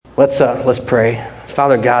Let's pray.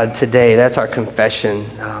 Father God, today, that's our confession.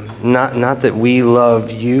 Not that we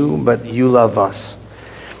love you, but you love us.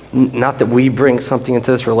 Not that we bring something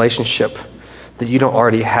into this relationship that you don't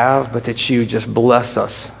already have, but that you just bless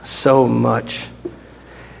us so much.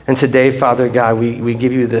 And today, Father God, we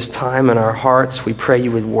give you this time in our hearts. We pray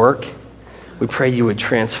you would work. We pray you would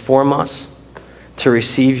transform us to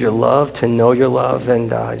receive your love, to know your love.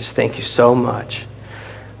 And I just thank you so much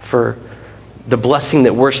for the blessing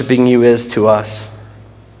that worshiping you is to us,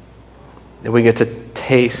 that we get to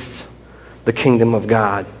taste the kingdom of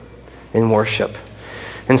God in worship.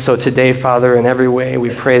 And so today, Father, in every way,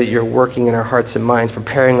 we pray that you're working in our hearts and minds,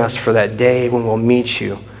 preparing us for that day when we'll meet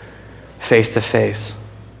you face to face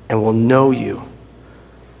and we'll know you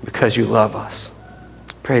because you love us.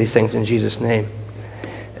 Pray these things in Jesus' name.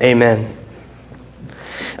 Amen.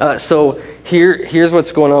 So here's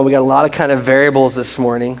what's going on. We got a lot of kind of variables this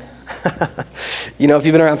morning. You know, if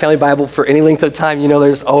you've been around Family Bible for any length of time, you know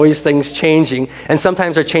there's always things changing. And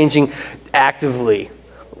sometimes they're changing actively.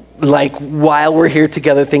 Like while we're here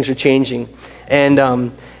together, things are changing.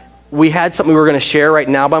 And we had something we were going to share right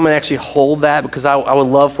now, but I'm going to actually hold that because I would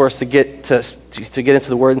love for us to get into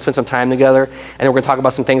the Word and spend some time together. And then we're going to talk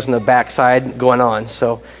about some things on the backside going on.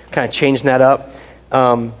 So kind of changing that up.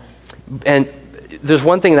 And there's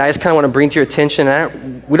one thing that I just kind of want to bring to your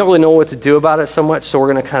attention. We don't really know what to do about it so much, so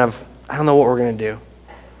we're going to I don't know what we're going to do.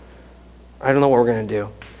 I don't know what we're going to do.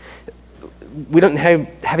 We don't have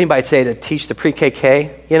anybody today to teach the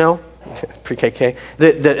pre-KK, you know? Pre-KK.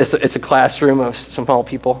 It's a classroom of some small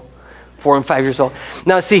people, 4 and 5 years old.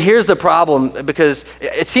 Now, see, here's the problem, because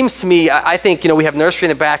it seems to me, I think, you know, we have nursery in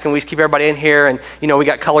the back, and we keep everybody in here, and, you know, we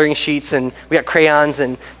got coloring sheets, and we got crayons,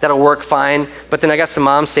 and that'll work fine. But then I got some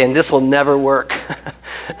moms saying, this will never work.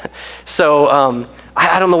 So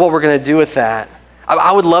I don't know what we're going to do with that.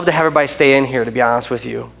 I would love to have everybody stay in here, to be honest with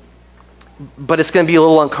you. But it's going to be a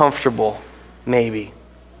little uncomfortable, maybe.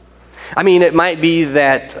 I mean, it might be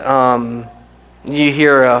that you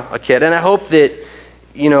hear a kid, and I hope that,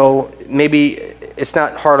 you know, maybe it's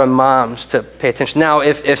not hard on moms to pay attention. Now,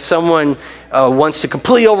 if someone wants to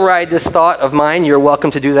completely override this thought of mine, you're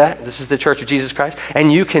welcome to do that. This is the Church of Jesus Christ,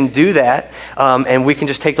 and you can do that, and we can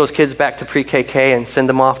just take those kids back to pre-KK and send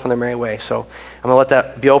them off on their merry way. So I'm going to let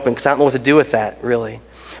that be open, because I don't know what to do with that, really.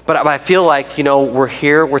 But I feel like, you know, we're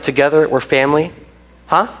here, we're together, we're family.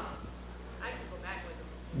 Huh?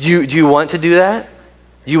 Do you want to do that?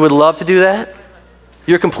 You would love to do that?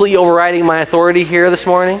 You're completely overriding my authority here this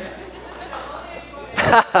morning?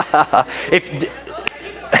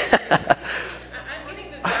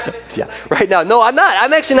 Yeah, right now. No, I'm not.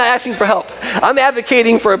 I'm actually not asking for help. I'm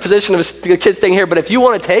advocating for a position of the kids staying here, but if you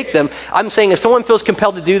want to take them, I'm saying if someone feels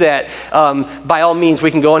compelled to do that, by all means,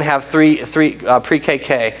 we can go and have three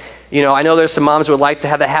pre-KK. You know, I know there's some moms who would like to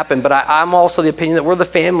have that happen, but I'm also the opinion that we're the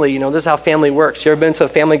family. You know, this is how family works. You ever been to a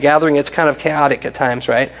family gathering? It's kind of chaotic at times,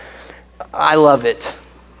 right? I love it,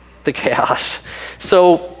 the chaos.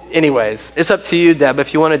 So anyways, it's up to you, Deb.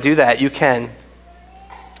 If you want to do that, you can.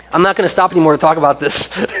 I'm not going to stop anymore to talk about this.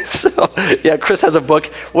 So, yeah, Chris has a book,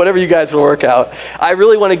 whatever you guys will work out. I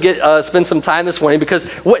really want to spend some time this morning because,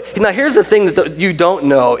 now here's the thing that you don't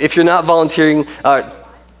know. If you're not volunteering, I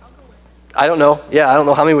don't know. Yeah, I don't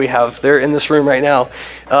know how many we have. They're in this room right now.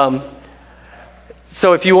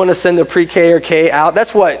 So if you want to send a pre-K or K out,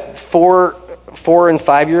 that's what, 4 and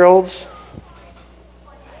 5-year-olds?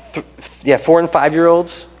 Yeah, 4 and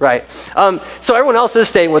 5-year-olds, right. So everyone else is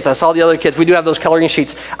staying with us, all the other kids. We do have those coloring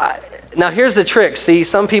sheets. Now here's the trick. See,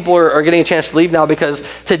 some people are getting a chance to leave now because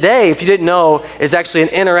today, if you didn't know, is actually an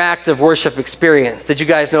interactive worship experience. Did you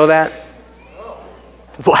guys know that?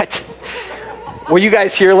 What? Were you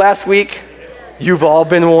guys here last week? You've all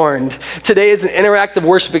been warned. Today is an interactive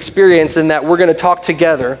worship experience in that we're going to talk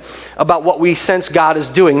together about what we sense God is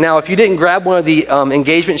doing. Now, if you didn't grab one of the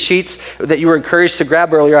engagement sheets that you were encouraged to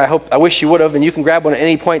grab earlier, I wish you would have, and you can grab one at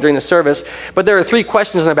any point during the service. But there are 3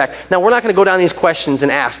 questions in the back. Now, we're not going to go down these questions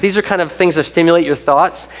and ask. These are kind of things that stimulate your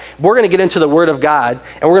thoughts. We're going to get into the Word of God,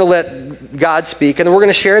 and we're going to let God speak, and then we're going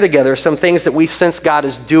to share together some things that we sense God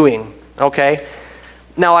is doing, okay?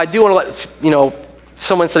 Now, I do want to let,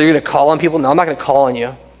 someone said, you're going to call on people? No, I'm not going to call on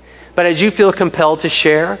you. But as you feel compelled to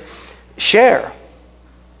share.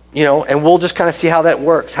 And we'll just kind of see how that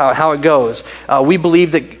works, how it goes. We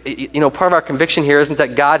believe that, part of our conviction here isn't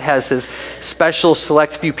that God has his special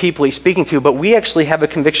select few people he's speaking to, but we actually have a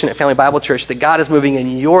conviction at Family Bible Church that God is moving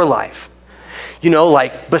in your life.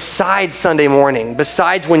 Like besides Sunday morning,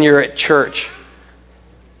 besides when you're at church.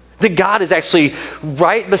 That God is actually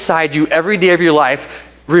right beside you every day of your life,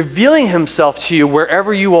 revealing himself to you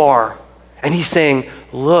wherever you are. And he's saying,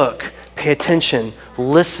 look, pay attention,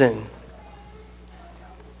 listen.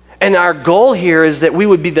 And our goal here is that we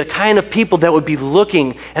would be the kind of people that would be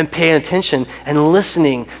looking and paying attention and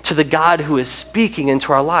listening to the God who is speaking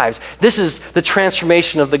into our lives. This is the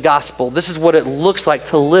transformation of the gospel. This is what it looks like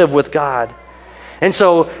to live with God. And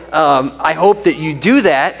so I hope that you do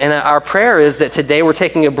that. And our prayer is that today we're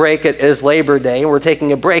taking a break. It is Labor Day. And we're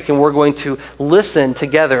taking a break and we're going to listen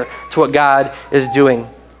together to what God is doing.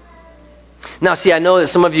 Now, see, I know that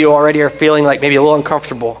some of you already are feeling like maybe a little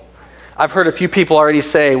uncomfortable. I've heard a few people already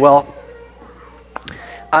say, well,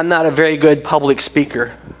 I'm not a very good public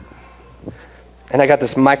speaker. And I got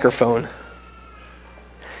this microphone.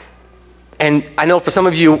 And I know for some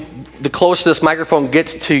of you, the closer this microphone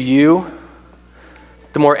gets to you,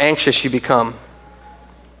 the more anxious you become.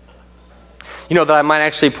 You know that I might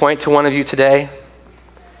actually point to one of you today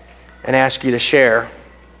and ask you to share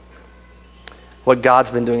what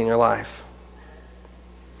God's been doing in your life.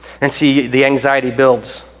 And see, the anxiety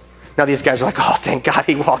builds. Now these guys are like, oh, thank God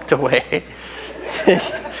he walked away.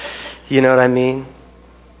 You know what I mean?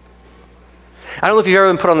 I don't know if you've ever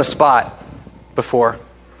been put on the spot before.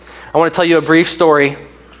 I want to tell you a brief story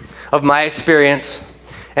of my experience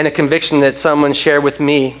and a conviction that someone shared with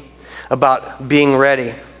me about being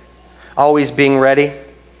ready, always being ready.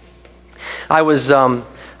 I was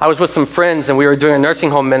with some friends and we were doing a nursing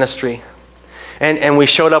home ministry. And we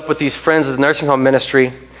showed up with these friends of the nursing home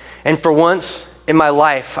ministry. And for once in my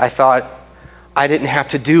life, I thought I didn't have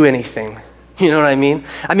to do anything. You know what I mean?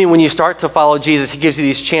 I mean, when you start to follow Jesus, he gives you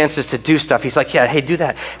these chances to do stuff. He's like, yeah, hey, do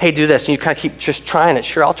that. Hey, do this. And you kind of keep just trying it.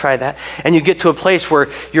 Sure, I'll try that. And you get to a place where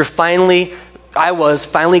I was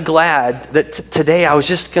finally glad that today I was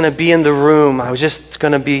just going to be in the room. I was just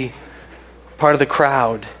going to be part of the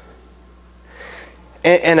crowd.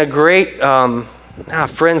 And a great,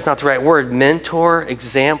 friend's not the right word, mentor,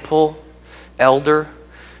 example, elder,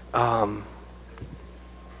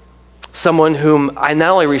 someone whom I not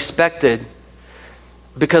only respected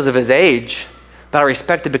because of his age, but I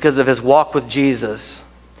respected because of his walk with Jesus.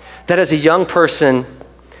 That as a young person,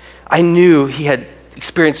 I knew he had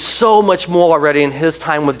experienced so much more already in his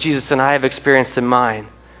time with Jesus than I have experienced in mine.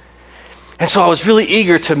 And so I was really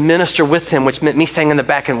eager to minister with him, which meant me staying in the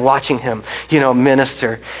back and watching him,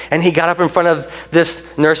 minister. And he got up in front of this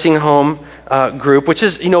nursing home group, which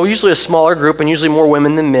is, usually a smaller group and usually more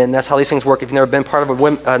women than men. That's how these things work. If you've never been part of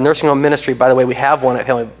a nursing home ministry, by the way, we have one at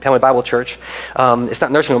Family Bible Church. It's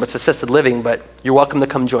not nursing home, it's assisted living, but you're welcome to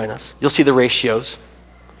come join us. You'll see the ratios.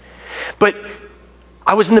 But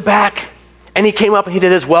I was in the back, and he came up and he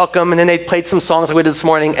did his welcome, and then they played some songs like we did this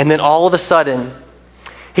morning, and then all of a sudden,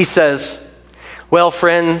 he says, well,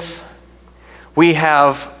 friends, we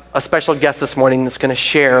have a special guest this morning that's going to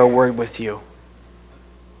share a word with you.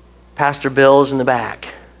 Pastor Bill's in the back.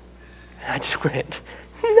 And I just went,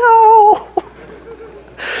 no.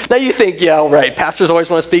 Now you think, yeah, right, pastors always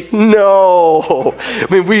want to speak. No. I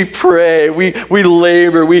mean, we pray, we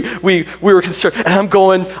labor, we were concerned. And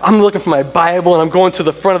I'm looking for my Bible, and I'm going to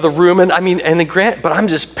the front of the room, but I'm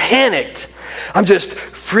just panicked. I'm just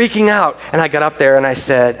freaking out. And I got up there and I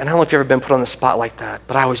said, and I don't know if you've ever been put on the spot like that,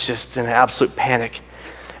 but I was just in an absolute panic.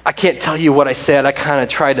 I can't tell you what I said. I kind of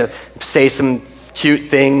tried to say some cute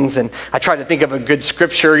things, and I tried to think of a good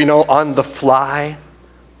scripture, on the fly.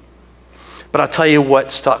 But I'll tell you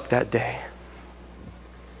what stuck that day.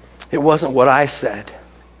 It wasn't what I said.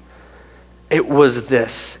 It was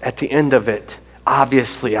this. At the end of it,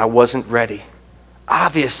 obviously I wasn't ready.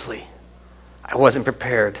 Obviously, I wasn't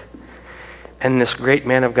prepared. And this great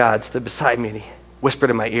man of God stood beside me and he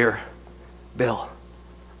whispered in my ear, Bill,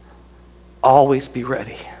 always be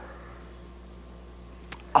ready.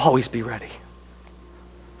 Always be ready.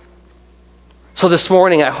 So this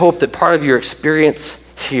morning, I hope that part of your experience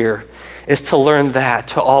here is to learn that,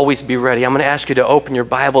 to always be ready. I'm going to ask you to open your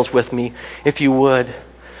Bibles with me, if you would.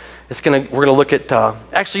 We're going to look at,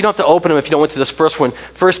 actually you don't have to open them if you don't went to this first one.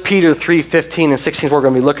 1 Peter 3:15 and 16 is what we're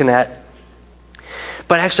going to be looking at.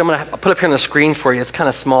 But actually, I'm going to put up here on the screen for you. It's kind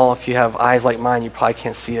of small. If you have eyes like mine, you probably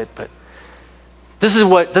can't see it. But this is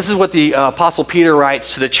what the Apostle Peter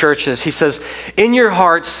writes to the churches. He says, in your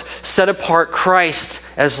hearts, set apart Christ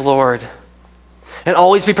as Lord. And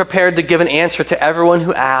always be prepared to give an answer to everyone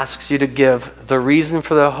who asks you to give the reason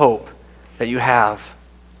for the hope that you have.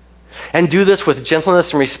 And do this with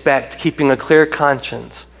gentleness and respect, keeping a clear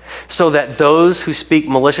conscience, so that those who speak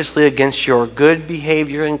maliciously against your good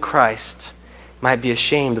behavior in Christ might be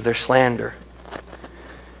ashamed of their slander.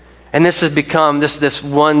 And this has become, this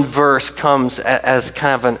one verse comes as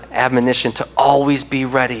kind of an admonition to always be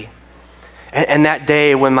ready. And that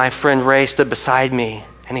day when my friend Ray stood beside me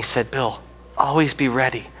and he said, Bill, always be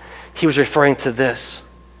ready. He was referring to this.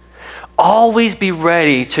 always be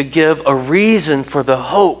ready to give a reason for the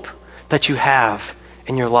hope that you have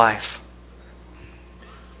in your life.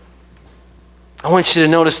 I want you to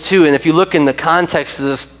notice too, and if you look in the context of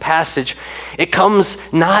this passage, it comes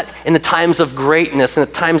not in the times of greatness, in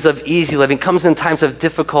the times of easy living. It comes in times of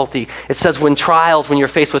difficulty. It says when you're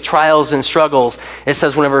faced with trials and struggles. It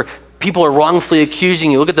says whenever people are wrongfully accusing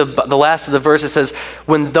you. Look at the last of the verse. It says,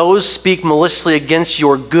 when those speak maliciously against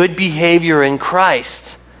your good behavior in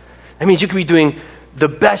Christ. That means you can be doing the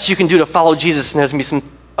best you can do to follow Jesus, and there's going to be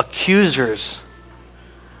some accusers.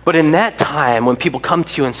 But in that time, when people come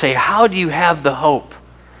to you and say, how do you have the hope?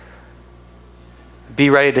 Be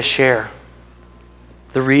ready to share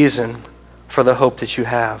the reason for the hope that you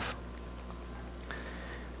have.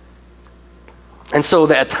 And so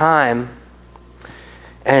that time,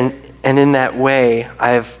 and in that way,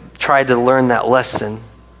 I've tried to learn that lesson.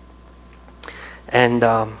 And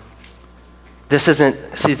this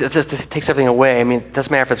takes everything away. I mean, it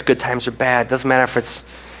doesn't matter if it's good times or bad. It doesn't matter if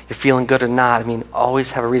you're feeling good or not. I mean,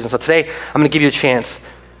 always have a reason. So today, I'm going to give you a chance.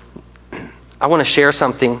 I want to share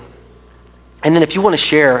something. And then if you want to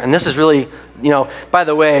share, and this is really, by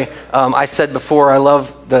the way, I said before, I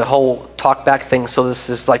love the whole talk back thing. So this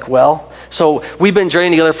is so we've been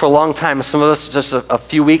journeying together for a long time. Some of us just a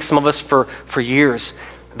few weeks, some of us for years.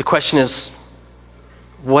 The question is,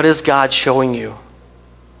 what is God showing you?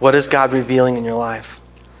 What is God revealing in your life?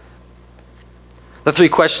 The 3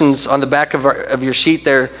 questions on the back of your sheet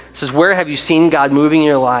there says, where have you seen God moving in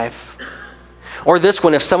your life? Or this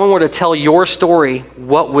one, if someone were to tell your story,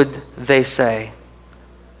 what would they say?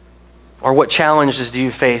 Or what challenges do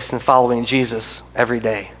you face in following Jesus every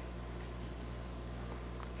day?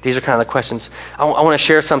 These are kind of the questions. I want to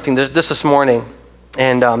share something this morning,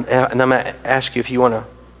 and I'm going to ask you if you want to.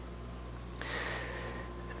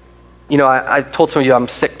 I told some of you I'm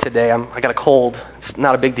sick today. I got a cold. It's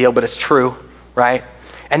not a big deal, but it's true. Right?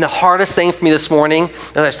 And the hardest thing for me this morning,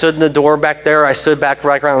 as I stood in the door back there, I stood back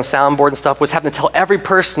right around the soundboard and stuff, was having to tell every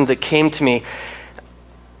person that came to me,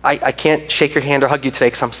 I can't shake your hand or hug you today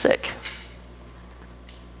because I'm sick.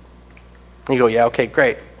 And you go, yeah, okay,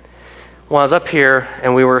 great. When I was up here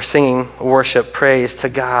and we were singing worship, praise to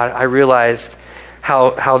God, I realized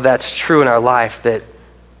how that's true in our life, that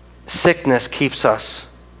sickness keeps us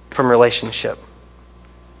from relationship.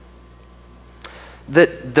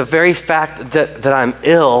 That the very fact that I'm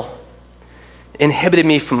ill inhibited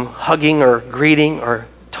me from hugging or greeting or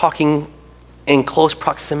talking in close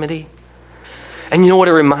proximity. And you know what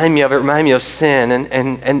it reminded me of? It reminded me of sin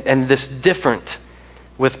and this different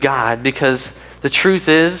with God, because the truth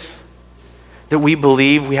is that we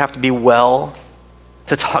believe we have to be well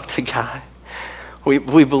to talk to God.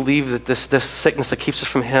 We believe that this sickness that keeps us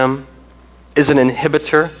from Him is an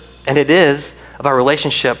inhibitor, and it is, of our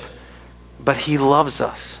relationship. But He loves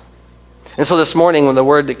us. And so this morning, when the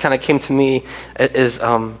word that kind of came to me is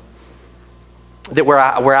that where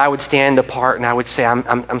I would stand apart and I would say,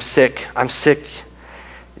 I'm sick.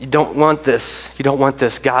 You don't want this. You don't want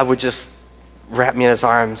this. God would just wrap me in His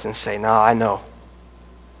arms and say, no, I know.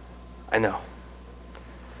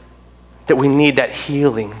 That we need that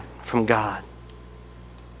healing from God.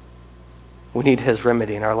 We need His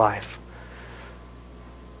remedy in our life.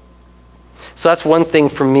 So that's one thing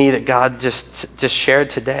for me that God just shared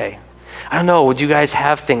today. I don't know, would you guys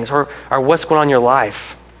have things, or what's going on in your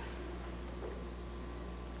life?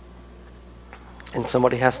 And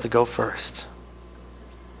somebody has to go first.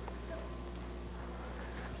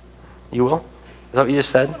 You will? Is that what you just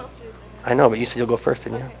said? I know, but you said you'll go first,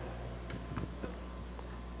 didn't you?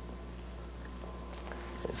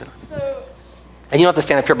 So, and you don't have to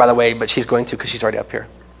stand up here, by the way, but she's going to because she's already up here.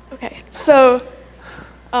 Okay, so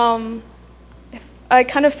I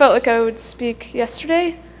kind of felt like I would speak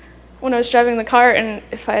yesterday when I was driving the car, and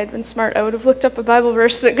if I had been smart, I would have looked up a Bible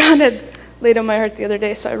verse that God had laid on my heart the other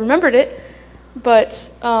day, so I remembered it. But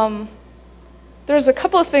there was a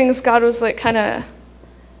couple of things God was like kind of,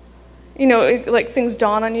 like things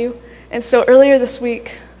dawn on you. And so earlier this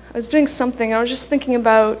week, I was doing something, and I was just thinking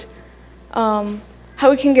about how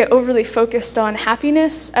we can get overly focused on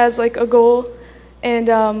happiness as like a goal.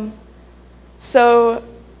 And so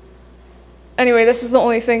anyway, this is the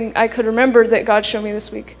only thing I could remember that God showed me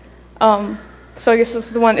this week. So I guess this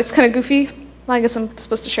is the one. It's kind of goofy. I guess I'm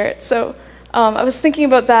supposed to share it. So I was thinking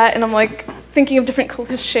about that, and I'm like thinking of different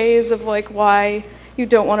cliches of like why you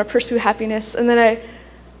don't want to pursue happiness, and then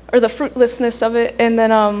or the fruitlessness of it. And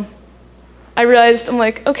then I realized, I'm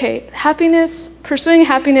like, okay, pursuing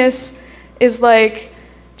happiness is like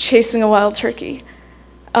chasing a wild turkey.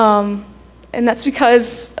 And that's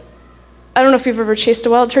because, I don't know if you've ever chased a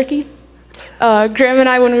wild turkey. Graham and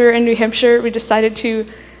I, when we were in New Hampshire, we decided to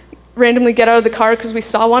randomly get out of the car because we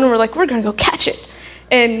saw one and we're like, we're going to go catch it.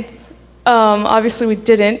 And obviously we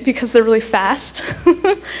didn't because they're really fast.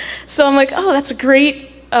 So I'm like, oh, that's a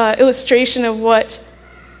great illustration of what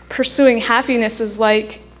pursuing happiness is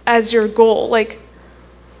like as your goal. Like,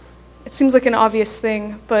 it seems like an obvious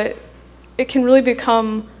thing, but it can really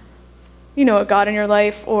become, you know, a God in your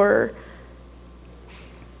life, or...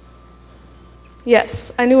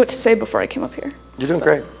 Yes, I knew what to say before I came up here. You're doing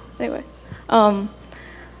great. Anyway.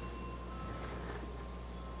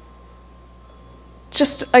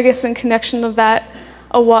 Just, I guess, in connection of that,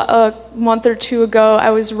 a month or two ago, I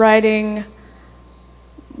was riding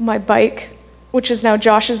my bike, which is now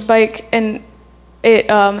Josh's bike, and it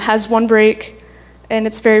has one brake, and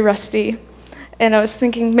it's very rusty. And I was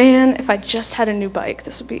thinking, man, if I just had a new bike,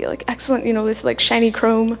 this would be like excellent, you know, with like shiny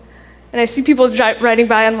chrome. And I see people riding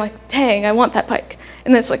by, and I'm like, dang, I want that bike.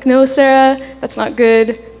 And then it's like, no, Sarah, that's not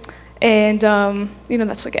good. And, you know,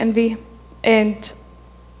 that's like envy. And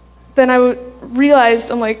then I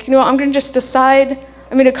realized, I'm like, you know, I'm going to just decide,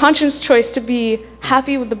 I made a conscious choice to be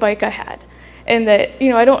happy with the bike I had. And that, you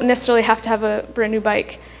know, I don't necessarily have to have a brand new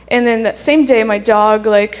bike. And then that same day, my dog,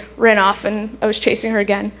 like, ran off, and I was chasing her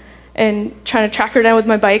again and trying to track her down with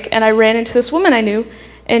my bike. And I ran into this woman I knew,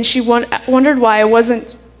 and she wondered why I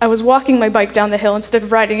was walking my bike down the hill instead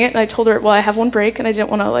of riding it, and I told her, well, I have one brake, and I didn't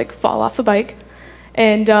want to, like, fall off the bike.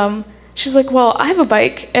 And she's like, well, I have a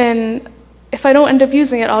bike, and if I don't end up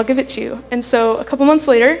using it, I'll give it to you. And so a couple months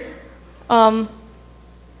later,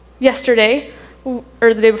 yesterday, or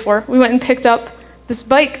the day before, we went and picked up this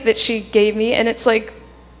bike that she gave me, and it's, like,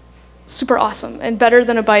 super awesome, and better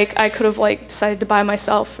than a bike I could have, like, decided to buy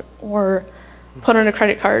myself or put on a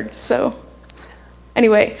credit card, so...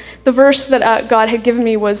 Anyway, the verse that God had given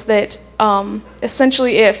me was that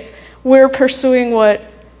essentially if we're pursuing what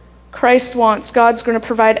Christ wants, God's going to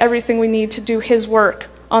provide everything we need to do his work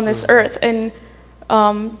on this earth. And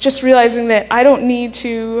just realizing that I don't need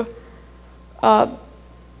to, you know,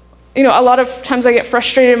 a lot of times I get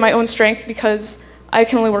frustrated in my own strength because I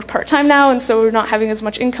can only work part-time now, and so we're not having as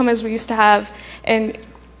much income as we used to have. And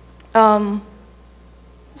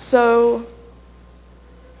so...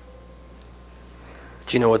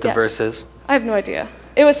 Do you know what the Yes. verse is? I have no idea.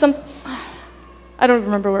 It was some... I don't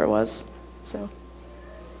remember where it was, so...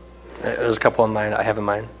 There's a couple in mine. I have in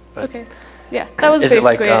mind. But Okay. Yeah, that was is it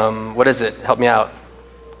basically like, what is it? Help me out.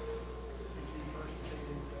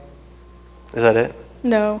 Is that it?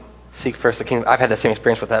 No. Seek first the kingdom. I've had the same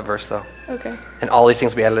experience with that verse, though. Okay. And all these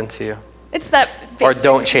things will be added unto you. It's that Or basic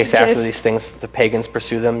don't chase after gist. these things. The pagans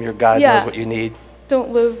pursue them. Your God Yeah. knows what you need. Don't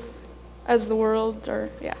live as the world, or...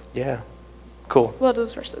 Yeah. Yeah. Cool. A lot of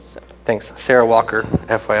those verses, so... Thanks. Sarah Walker,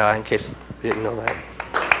 FYI, in case you didn't know that.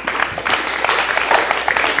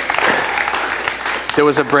 There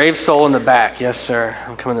was a brave soul in the back. Yes, sir.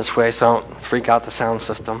 I'm coming this way, so don't freak out the sound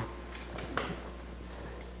system.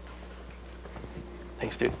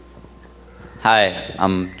 Thanks, dude. Hi,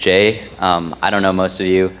 I'm Jay. I don't know most of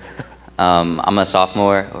you. I'm a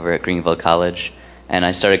sophomore over at Greenville College, and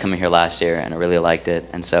I started coming here last year, and I really liked it,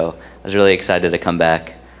 and so I was really excited to come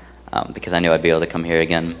back because I knew I'd be able to come here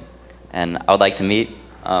again. And I would like to meet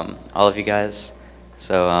all of you guys,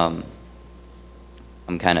 so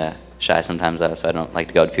I'm kind of shy sometimes, though, so I don't like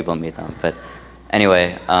to go to people and meet them. But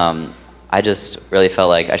anyway, I just really felt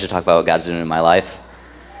like I should talk about what God's been doing in my life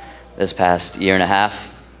this past year and a half.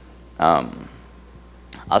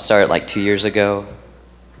 I'll start like 2 years ago.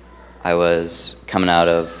 I was coming out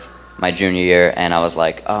of my junior year, and I was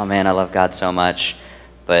like, oh man, I love God so much,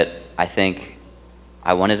 but I think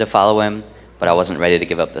I wanted to follow him, but I wasn't ready to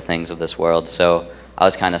give up the things of this world, so I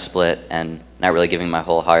was kind of split and not really giving my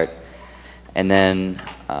whole heart. And then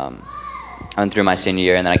I went through my senior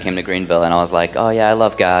year, and then I came to Greenville, and I was like, oh yeah, I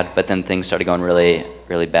love God, but then things started going really,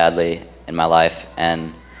 really badly in my life,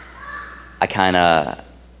 and I kind of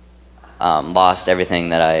lost everything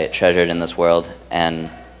that I treasured in this world. And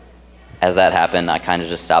as that happened, I kind of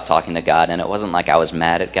just stopped talking to God. And it wasn't like I was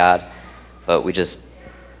mad at God, but I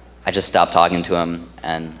just stopped talking to him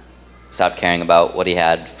and stopped caring about what he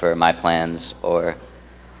had for my plans or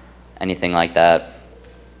anything like that.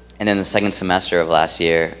 And in the second semester of last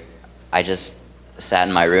year, I just sat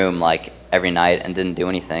in my room like every night and didn't do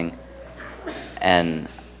anything. And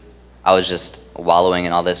I was just wallowing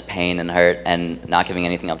in all this pain and hurt and not giving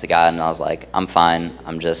anything up to God. And I was like, I'm fine.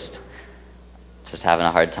 I'm just having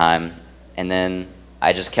a hard time. And then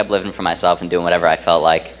I just kept living for myself and doing whatever I felt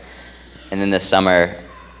like. And then this summer,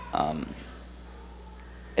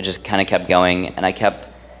 it just kind of kept going. And I kept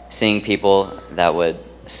seeing people that would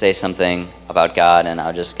say something about God, and I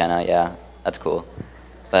would just kind of, yeah, that's cool.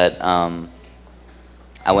 But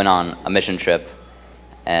I went on a mission trip,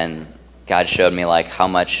 and God showed me like how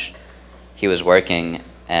much he was working,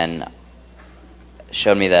 and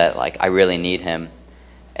showed me that like I really need him,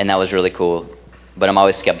 and that was really cool. But I'm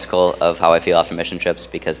always skeptical of how I feel after mission trips,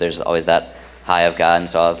 because there's always that high of God, and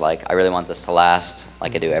so I was like, I really want this to last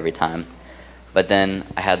like I do every time. But then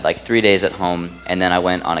I had like 3 days at home, and then I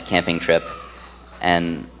went on a camping trip,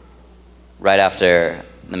 and right after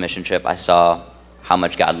the mission trip I saw how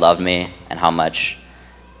much God loved me and how much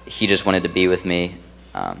he just wanted to be with me.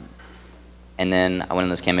 And then I went on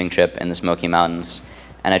this camping trip in the Smoky Mountains,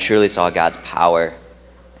 and I truly saw God's power.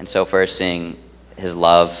 And so first seeing his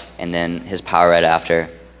love and then his power right after,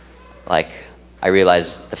 like I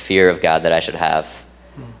realized the fear of God that I should have.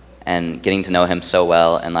 And getting to know him so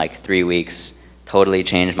well in like 3 weeks totally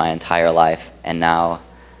changed my entire life. And now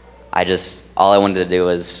all I wanted to do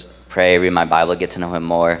was pray, read my Bible, get to know him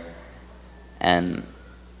more. And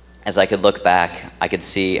as I could look back, I could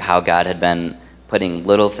see how God had been putting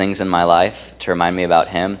little things in my life to remind me about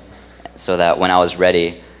him, so that when I was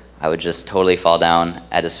ready, I would just totally fall down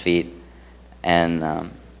at his feet.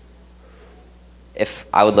 And if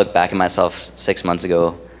I would look back at myself 6 months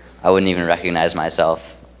ago, I wouldn't even recognize myself.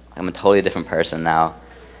 I'm a totally different person now.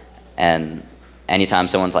 And anytime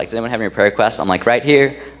someone's like, does anyone have any prayer requests? I'm like, right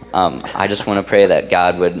here. I just want to pray that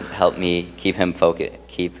God would help me keep me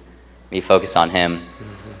focused on him.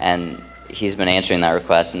 And he's been answering that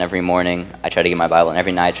request, and every morning I try to get my Bible, and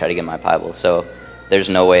every night I try to get my Bible. So there's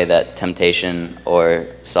no way that temptation or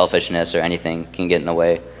selfishness or anything can get in the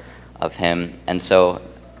way of him. And so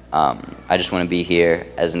I just want to be here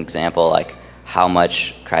as an example, like how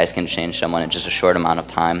much Christ can change someone in just a short amount of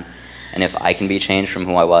time. And if I can be changed from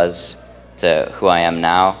who I was to who I am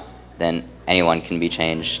now, then anyone can be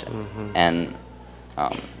changed. And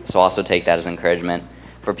so also take that as encouragement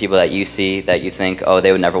for people that you see that you think, oh,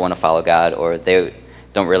 they would never want to follow God, or they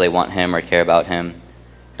don't really want him or care about him.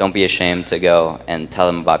 Don't be ashamed to go and tell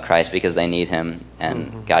them about Christ, because they need him,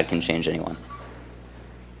 and God can change anyone.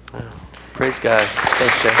 Praise God.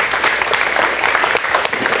 Thanks, Jay.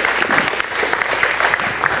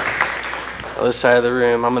 Other side of the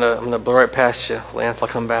room. I'm gonna blow right past you. Lance, I'll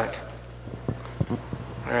come back.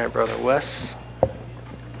 All right, brother. Wes.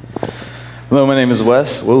 Hello, my name is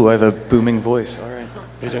Wes. Whoa, I have a booming voice. All right.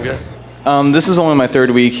 You doing good? This is only my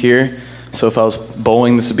 3rd week here, so if I was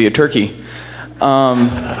bowling, this would be a turkey.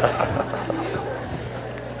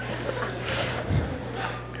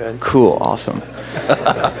 Good. Cool, awesome.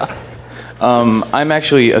 I'm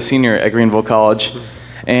actually a senior at Greenville College,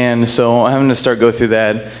 and so I'm having to go through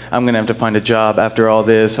that. I'm going to have to find a job after all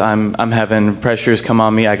this. I'm having pressures come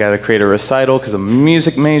on me. I got to create a recital because I'm a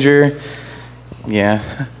music major.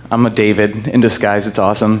 Yeah, I'm a David in disguise. It's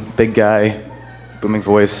awesome. Big guy, booming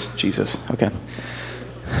voice, Jesus. Okay.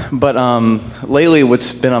 But lately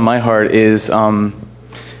what's been on my heart is,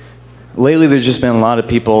 lately there's just been a lot of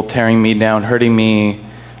people tearing me down, hurting me,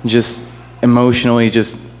 just emotionally,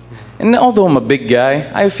 and although I'm a big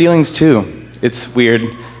guy, I have feelings too. It's weird,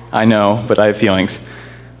 I know, but I have feelings.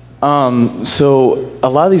 So a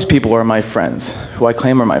lot of these people are my friends, who I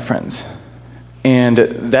claim are my friends. And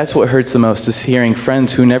that's what hurts the most, is hearing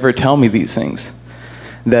friends who never tell me these things,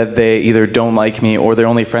 that they either don't like me or they're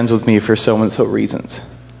only friends with me for so and so reasons.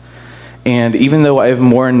 And even though I have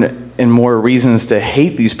more and more reasons to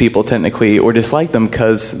hate these people technically, or dislike them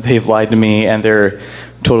because they've lied to me and they're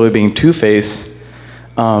totally being two-faced,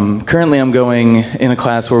 currently I'm going in a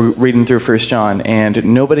class where we're reading through 1 John, and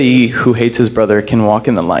nobody who hates his brother can walk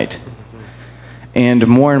in the light. And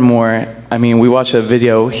more, I mean, we watched a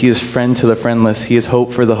video, he is friend to the friendless, he is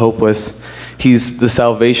hope for the hopeless, he's the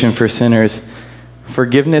salvation for sinners.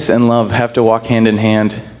 Forgiveness and love have to walk hand in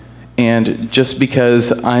hand, and just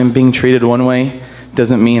because I'm being treated one way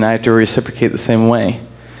doesn't mean I have to reciprocate the same way.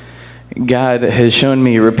 God has shown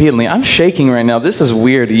me repeatedly, I'm shaking right now, this is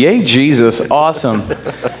weird, yay Jesus, awesome,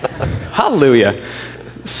 hallelujah.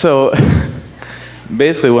 So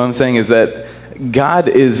basically what I'm saying is that God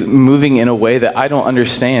is moving in a way that I don't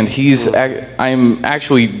understand. I'm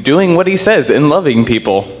actually doing what he says and loving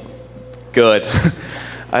people. Good.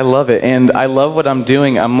 I love it. And I love what I'm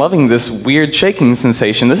doing. I'm loving this weird shaking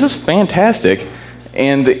sensation. This is fantastic.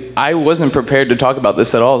 And I wasn't prepared to talk about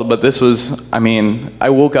this at all, but this was, I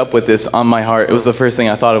woke up with this on my heart. It was the first thing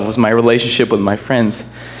I thought of, was my relationship with my friends.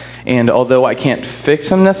 And although I can't fix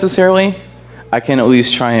them necessarily, I can at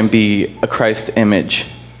least try and be a Christ image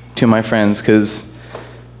to my friends, because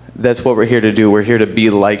that's what we're here to do. We're here to be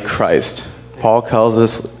like Christ. Paul calls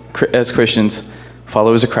us, as Christians,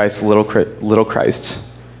 followers of Christ, little Christs.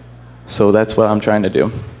 So that's what I'm trying to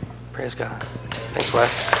do. Praise God. Thanks,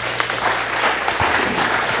 Wes.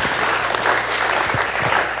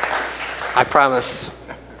 I promise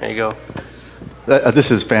There you go. This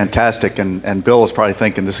is fantastic, and Bill was probably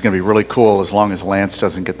thinking this is going to be really cool as long as Lance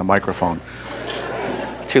doesn't get the microphone.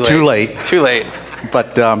 Too late.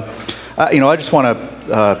 But, I just want to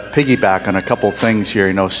piggyback on a couple things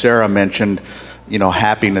here. Sarah mentioned,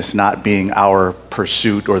 happiness not being our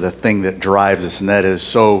pursuit or the thing that drives us, and that is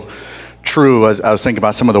so true. As I was thinking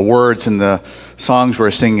about some of the words in the songs we were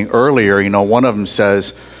singing earlier, one of them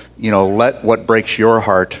says, let what breaks your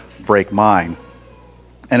heart break mine.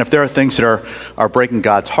 And if there are things that are breaking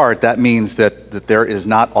God's heart, that means that there is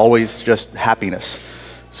not always just happiness.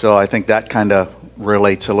 So I think that kind of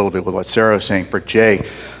relates a little bit with what Sarah was saying. For Jay,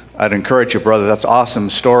 I'd encourage you, brother, that's an awesome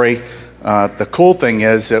story. The cool thing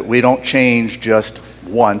is that we don't change just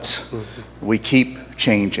once. We keep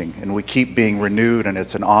changing, and we keep being renewed, and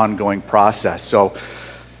it's an ongoing process. So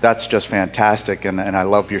that's just fantastic, and I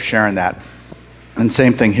love your sharing that. And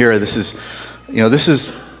same thing here. This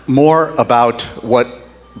is more about what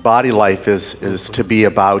body life is to be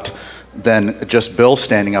about than just Bill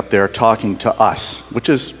standing up there talking to us, which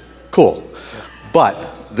is cool. But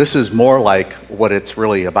this is more like what it's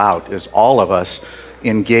really about, is all of us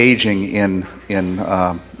engaging in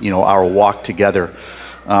our walk together.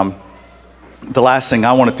 The last thing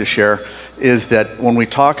I wanted to share is that when we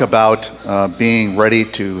talk about being ready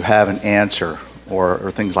to have an answer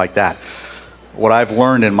or things like that, what I've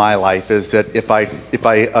learned in my life is that if I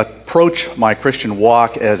approach my Christian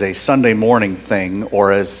walk as a Sunday morning thing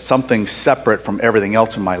or as something separate from everything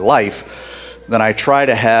else in my life, then I try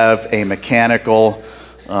to have a mechanical,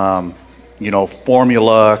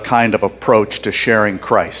 formula kind of approach to sharing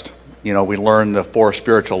Christ. We learn the 4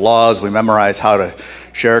 spiritual laws, we memorize how to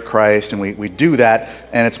share Christ, and we do that,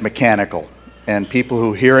 and it's mechanical. And people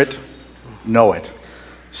who hear it know it.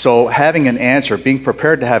 So having an answer, being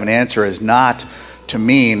prepared to have an answer is not to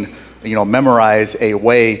mean, memorize a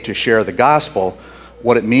way to share the gospel.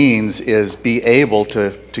 What it means is be able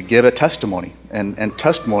to give a testimony. And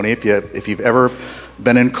testimony, if you've ever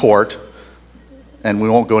been in court, and we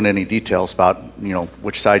won't go into any details about,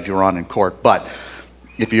 which side you're on in court, but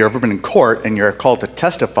if you've ever been in court and you're called to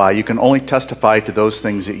testify, you can only testify to those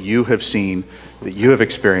things that you have seen, that you have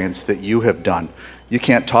experienced, that you have done. You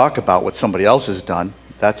can't talk about what somebody else has done.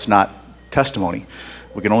 That's not testimony.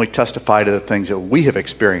 We can only testify to the things that we have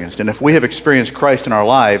experienced. And if we have experienced Christ in our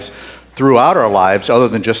lives, throughout our lives, other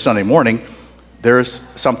than just Sunday morning, there's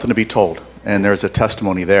something to be told, and there's a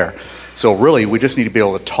testimony there. So really, we just need to be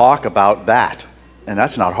able to talk about that. And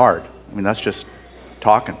that's not hard. That's just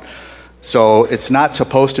talking. So it's not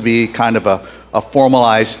supposed to be kind of a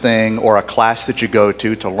formalized thing or a class that you go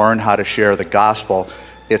to learn how to share the gospel.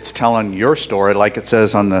 It's telling your story, like it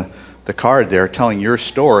says on the card there, telling your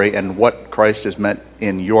story and what Christ has meant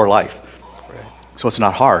in your life. Right. So it's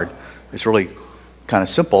not hard. It's really kind of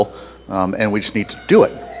simple, and we just need to do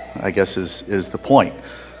it, I guess is the point.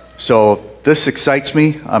 So this excites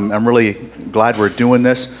me. I'm really glad we're doing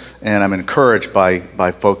this, and I'm encouraged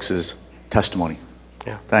by folks' testimony.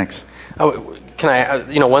 Yeah. Thanks. Oh, can I,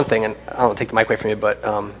 one thing, and I don't take the mic away from you, but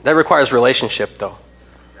that requires relationship, though.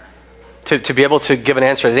 To be able to give an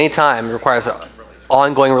answer at any time requires an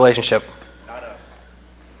ongoing relationship. Not a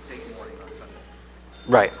taking morning on Sunday.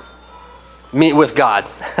 Right. Meet with God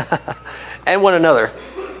and one another.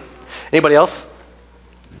 Anybody else?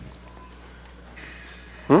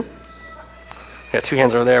 Got 2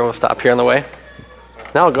 hands over there. We'll stop here on the way.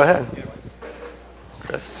 No, go ahead.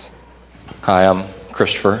 Chris. Hi, I'm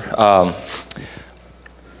Christopher.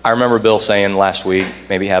 I remember Bill saying last week,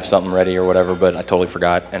 maybe have something ready or whatever, but I totally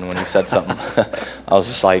forgot. And when he said something, I was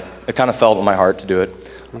just like, it kind of felt in my heart to do it.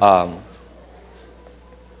 I'm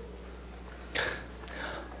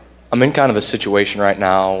in kind of a situation right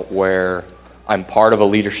now where I'm part of a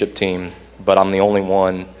leadership team, but I'm the only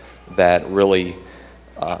one that really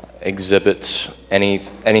exhibits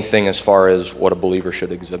anything as far as what a believer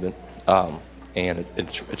should exhibit. And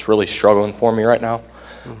it's really struggling for me right now.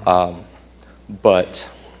 But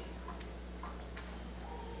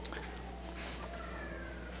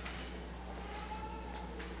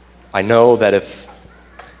I know that if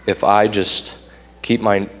I just keep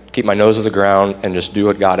my nose to the ground and just do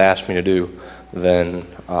what God asked me to do, then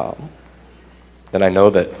I know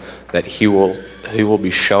that He will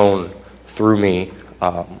be shown through me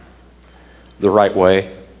the right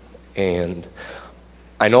way. And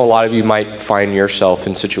I know a lot of you might find yourself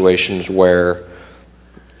in situations where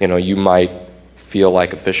you might feel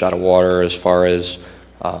like a fish out of water as far as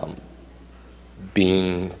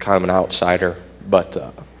being kind of an outsider,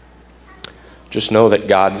 but just know that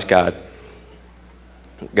God's got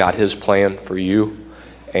His plan for you,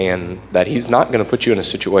 and that He's not going to put you in a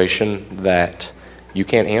situation that you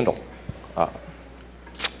can't handle.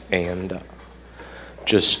 and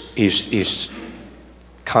he's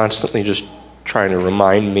constantly just trying to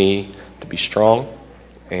remind me to be strong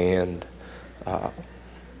and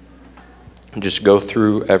just go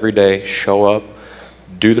through every day, show up,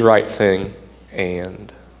 do the right thing,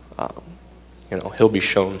 and he'll be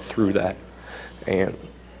shown through that. And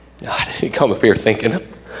I didn't come up here thinking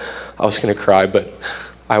I was going to cry, but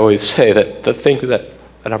I always say that the thing that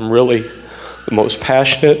I'm really the most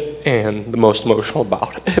passionate and the most emotional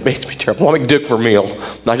about, it makes me terrible. I'm like Dick Vermeil.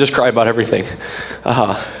 I just cry about everything.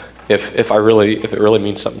 If it really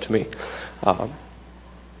means something to me.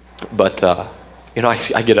 But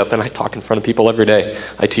I get up and I talk in front of people every day.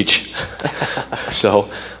 I teach.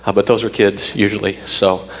 So, but those are kids usually.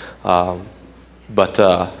 So, I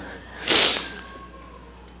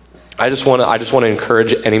just want to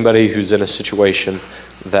encourage anybody who's in a situation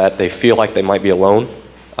that they feel like they might be alone,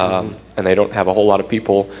 and they don't have a whole lot of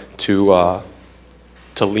people to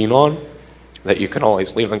lean on, that you can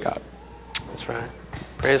always lean on God. That's right.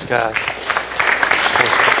 Praise God.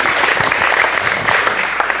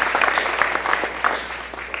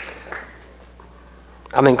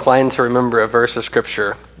 I'm inclined to remember a verse of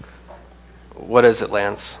Scripture. What is it,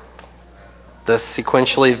 Lance? The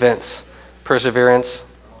sequential events, perseverance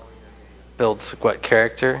builds what,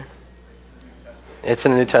 character? It's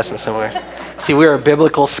in the New Testament somewhere. See, we are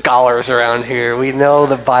biblical scholars around here. We know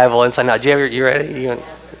the Bible inside out. You ready?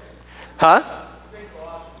 Huh?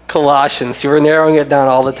 Colossians. See, we're narrowing it down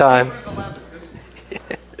all the time.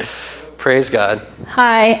 Praise God.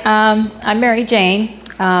 Hi, I'm Mary Jane.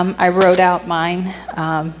 I wrote out mine.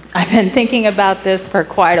 I've been thinking about this for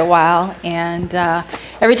quite a while, and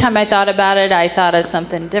every time I thought about it, I thought of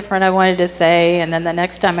something different I wanted to say, and then the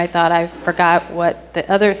next time I thought I forgot what the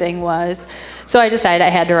other thing was. So I decided I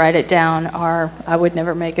had to write it down, or I would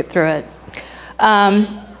never make it through it.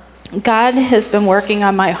 God has been working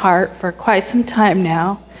on my heart for quite some time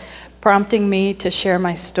now, prompting me to share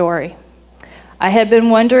my story. I had been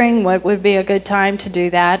wondering what would be a good time to do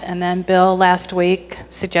that, and then Bill last week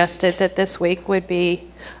suggested that this week would be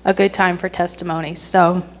a good time for testimonies.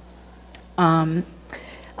 So I'm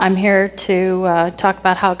here to talk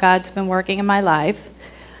about how God's been working in my life.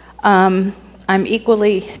 I'm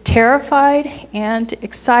equally terrified and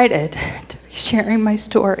excited to be sharing my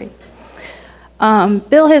story.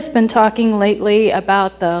 Bill has been talking lately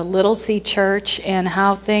about the Little C Church and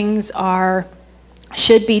how things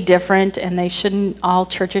should be different, and all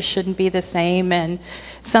churches shouldn't be the same, and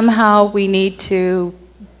somehow we need to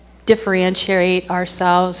differentiate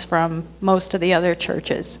ourselves from most of the other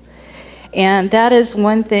churches. And that is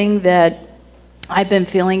one thing that I've been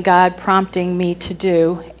feeling God prompting me to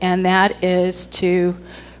do, and that is to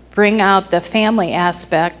bring out the family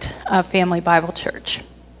aspect of Family Bible Church.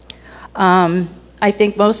 I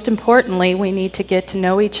think most importantly, we need to get to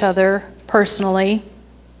know each other personally.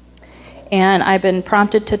 And I've been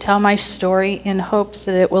prompted to tell my story in hopes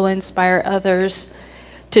that it will inspire others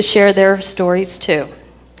to share their stories too.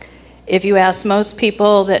 If you ask most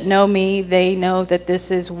people that know me, they know that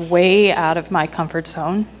this is way out of my comfort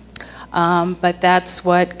zone. But that's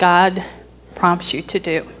what God prompts you to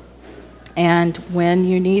do. And when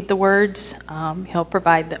you need the words, He'll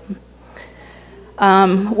provide them.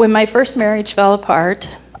 When my first marriage fell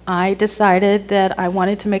apart, I decided that I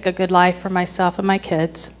wanted to make a good life for myself and my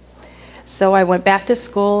kids. So I went back to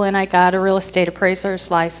school and I got a real estate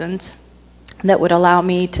appraiser's license that would allow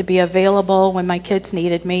me to be available when my kids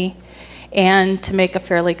needed me and to make a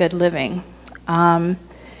fairly good living.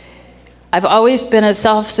 I've always been a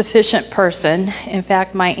self-sufficient person. In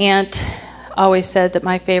fact, my aunt always said that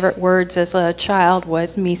my favorite words as a child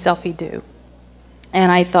was me selfie do. And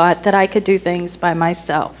I thought that I could do things by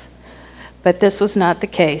myself. But this was not the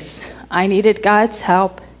case. I needed God's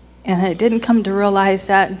help, and I didn't come to realize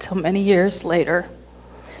that until many years later.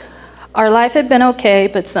 Our life had been okay,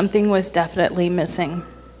 but something was definitely missing.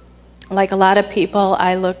 Like a lot of people,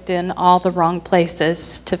 I looked in all the wrong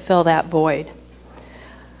places to fill that void.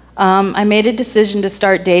 I made a decision to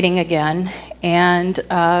start dating again, and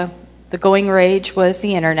the going rage was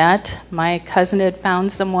the internet. My cousin had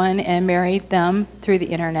found someone and married them through the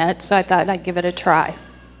internet, so I thought I'd give it a try.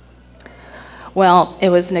 Well, it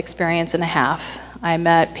was an experience and a half. I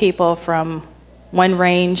met people from one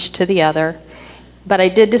range to the other, but I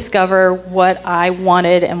did discover what I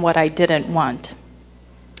wanted and what I didn't want.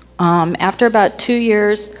 After about 2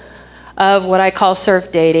 years of what I call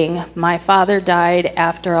surf dating, my father died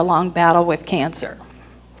after a long battle with cancer.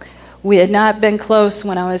 We had not been close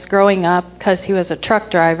when I was growing up because he was a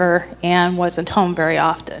truck driver and wasn't home very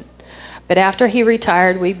often. But after he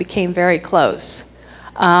retired, we became very close.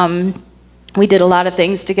 We did a lot of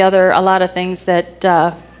things together, a lot of things that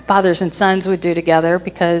fathers and sons would do together,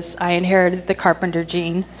 because I inherited the carpenter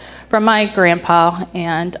gene from my grandpa,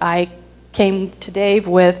 and I came to Dave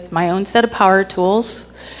with my own set of power tools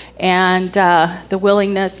and the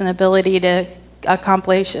willingness and ability to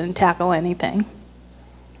accomplish and tackle anything.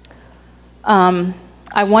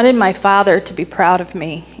 I wanted my father to be proud of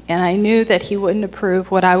me, and I knew that he wouldn't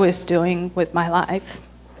approve what I was doing with my life.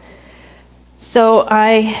 So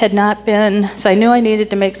I knew I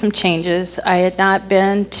needed to make some changes. I had not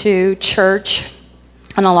been to church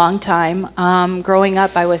in a long time. Growing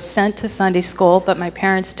up, I was sent to Sunday school, but my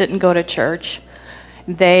parents didn't go to church.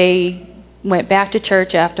 They went back to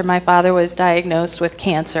church after my father was diagnosed with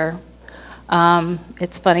cancer.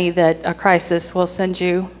 It's funny that a crisis will send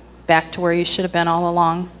you back to where you should have been all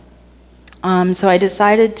along. So I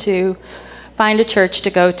decided to find a church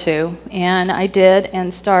to go to, and I did,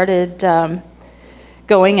 and started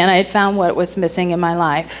going, and I had found what was missing in my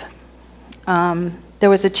life. There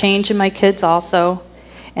was a change in my kids also,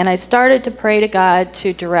 and I started to pray to God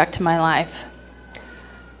to direct my life.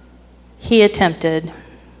 He attempted.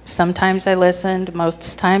 Sometimes I listened,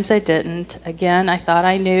 most times I didn't. Again, I thought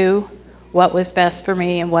I knew what was best for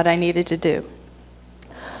me and what I needed to do.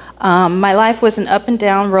 My life was an up and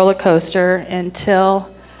down roller coaster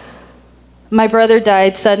until my brother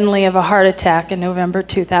died suddenly of a heart attack in November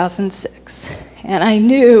 2006. And I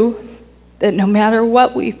knew that no matter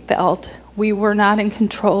what we felt, we were not in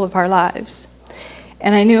control of our lives.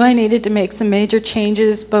 And I knew I needed to make some major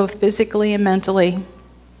changes, both physically and mentally.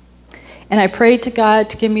 And I prayed to God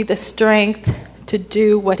to give me the strength to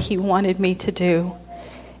do what He wanted me to do,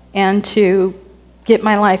 and to get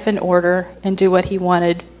my life in order and do what He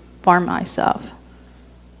wanted for myself.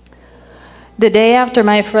 The day after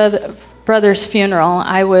my brother's funeral,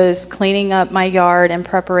 I was cleaning up my yard in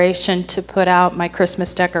preparation to put out my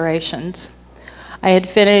Christmas decorations. I had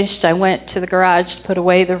finished. I went to the garage to put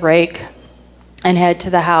away the rake and head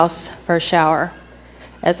to the house for a shower.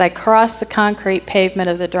 As I crossed the concrete pavement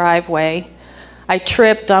of the driveway, I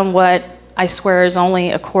tripped on what I swear is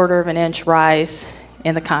only a 1/4 of an inch rise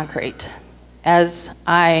in the concrete. As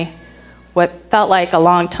what felt like a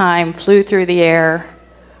long time, flew through the air,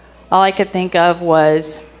 all I could think of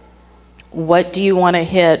was, what do you want to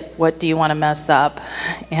hit? What do you want to mess up?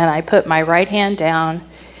 And I put my right hand down,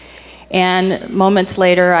 and moments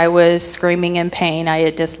later I was screaming in pain. I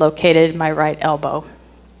had dislocated my right elbow.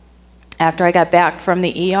 After I got back from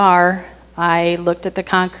the ER, I looked at the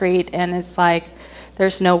concrete, and it's like,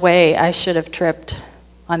 there's no way I should have tripped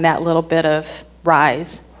on that little bit of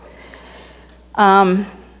rise.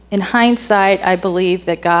 In hindsight, I believe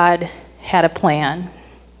that God had a plan,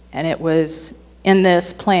 and it was in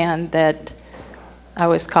this plan that I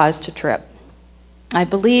was caused to trip. I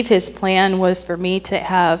believe His plan was for me to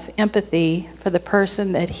have empathy for the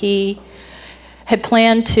person that He had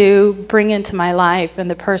planned to bring into my life, and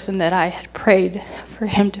the person that I had prayed for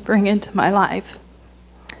Him to bring into my life.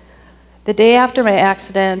 The day after my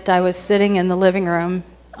accident, I was sitting in the living room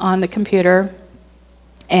on the computer,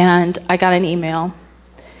 and I got an email.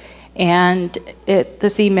 And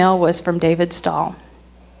this email was from David Stahl.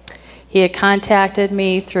 He had contacted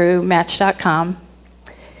me through Match.com,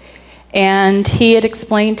 and he had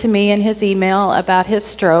explained to me in his email about his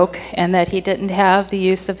stroke and that he didn't have the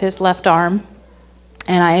use of his left arm.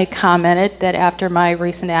 And I had commented that after my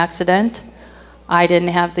recent accident, I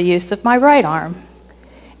didn't have the use of my right arm.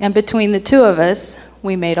 And between the two of us,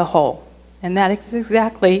 we made a whole. And that is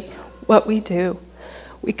exactly what we do.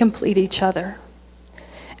 We complete each other.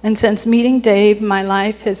 And since meeting Dave, my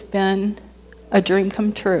life has been a dream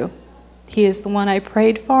come true. He is the one I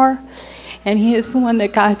prayed for, and He is the one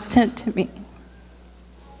that God sent to me.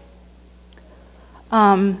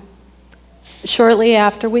 Shortly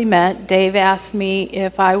after we met, Dave asked me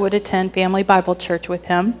if I would attend Family Bible Church with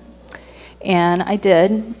him, and I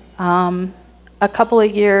did. A couple of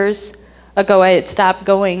years ago, I had stopped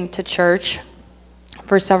going to church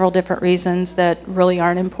for several different reasons that really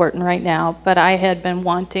aren't important right now, but I had been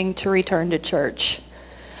wanting to return to church.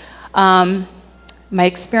 My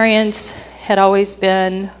experience had always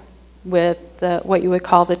been with what you would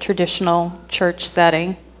call the traditional church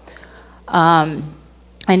setting.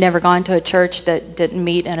 I'd never gone to a church that didn't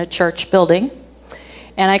meet in a church building,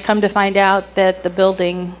 and I come to find out that the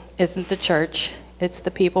building isn't the church, it's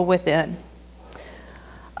the people within.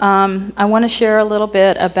 I want to share a little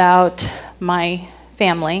bit about my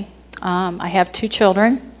family. I have 2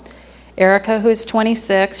 children. Erica, who is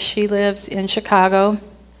 26, she lives in Chicago,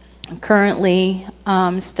 currently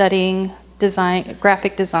studying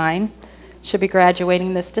graphic design. She'll be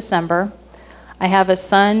graduating this December. I have a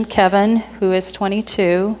son, Kevin, who is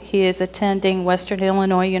 22. He is attending Western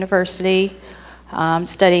Illinois University,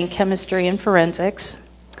 studying chemistry and forensics.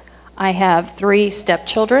 I have 3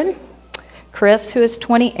 stepchildren. Chris, who is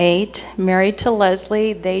 28, married to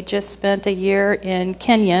Leslie. They just spent a year in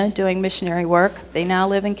Kenya doing missionary work. They now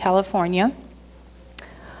live in California.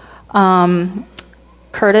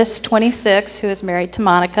 Curtis, 26, who is married to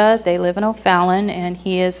Monica. They live in O'Fallon, and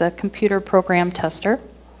he is a computer program tester.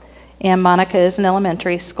 And Monica is an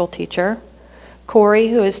elementary school teacher. Corey,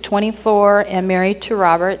 who is 24 and married to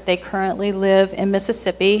Robert. They currently live in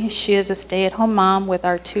Mississippi. She is a stay-at-home mom with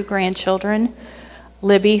our 2 grandchildren,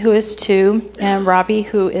 Libby, who is 2, and Robbie,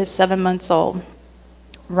 who is 7 months old.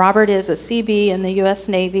 Robert is a CB in the U.S.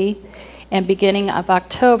 Navy, and beginning of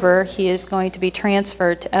October, he is going to be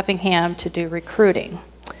transferred to Effingham to do recruiting.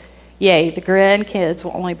 Yay, the grandkids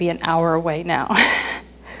will only be an hour away now.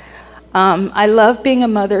 I love being a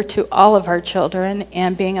mother to all of our children,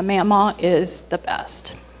 and being a mama is the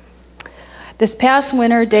best. This past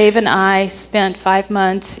winter, Dave and I spent 5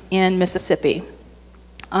 months in Mississippi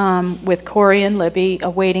with Corey and Libby,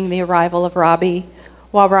 awaiting the arrival of Robbie,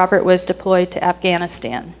 while Robert was deployed to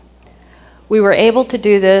Afghanistan. We were able to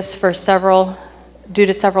do this due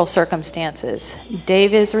to several circumstances.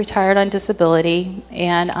 Dave is retired on disability,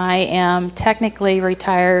 and I am technically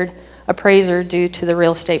retired appraiser due to the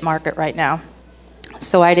real estate market right now.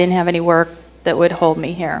 So I didn't have any work that would hold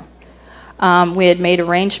me here. We had made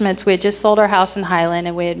arrangements. We had just sold our house in Highland,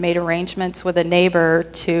 and we had made arrangements with a neighbor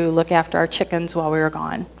to look after our chickens while we were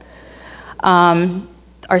gone.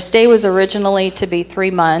 Our stay was originally to be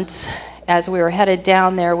 3 months. As we were headed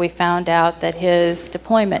down there, we found out that his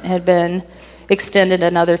deployment had been extended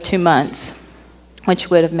another 2 months, which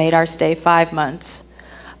would have made our stay 5 months.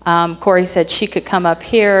 Corey said she could come up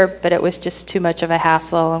here, but it was just too much of a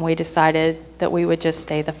hassle, and we decided that we would just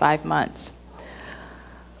stay the 5 months.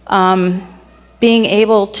 Being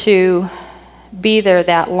able to be there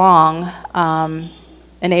that long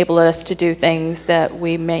enabled us to do things that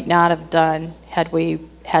we may not have done had we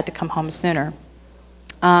had to come home sooner.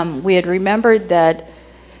 We had remembered that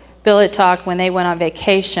Bill had talked when they went on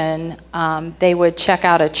vacation, they would check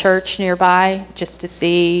out a church nearby just to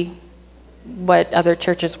see what other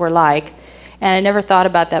churches were like. And I never thought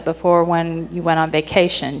about that before when you went on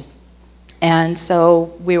vacation. And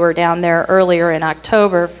so we were down there earlier in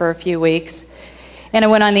October for a few weeks. And I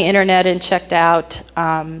went on the internet and checked out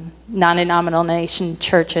non-denomination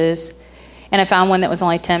churches. And I found one that was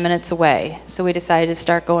only 10 minutes away. So we decided to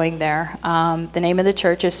start going there. The name of the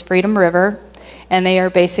church is Freedom River. And they are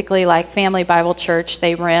basically like Family Bible Church.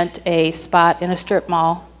 They rent a spot in a strip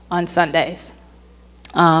mall on Sundays.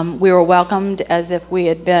 We were welcomed as if we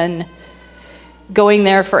had been going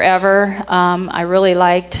there forever. I really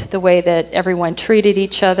liked the way that everyone treated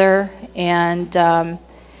each other, and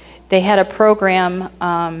they had a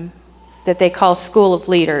program that they call School of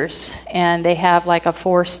Leaders, and they have like a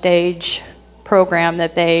 4-stage program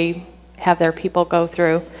that they have their people go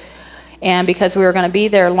through. And because we were going to be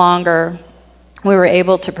there longer, we were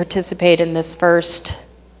able to participate in this first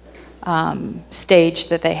stage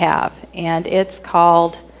that they have, and it's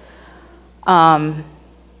called The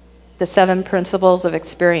 7 Principles of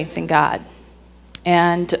Experiencing God.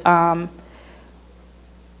 And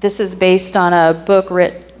this is based on a book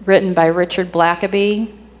written by Richard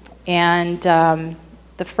Blackaby, and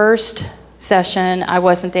the first session I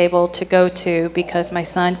wasn't able to go to because my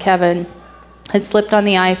son Kevin had slipped on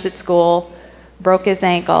the ice at school, broke his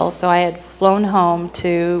ankle, so I had flown home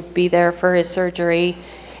to be there for his surgery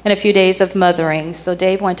and a few days of mothering. So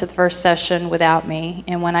Dave went to the first session without me,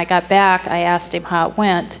 and when I got back, I asked him how it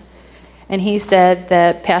went. And he said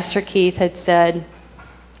that Pastor Keith had said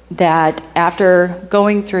that after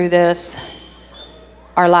going through this,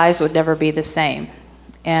 our lives would never be the same.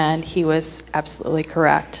 And he was absolutely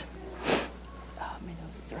correct. Oh, my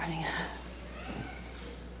nose is running.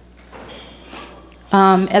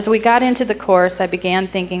 As we got into the course, I began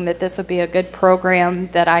thinking that this would be a good program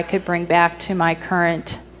that I could bring back to my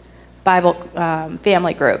current Bible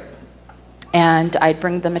family group. And I'd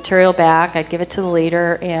bring the material back, I'd give it to the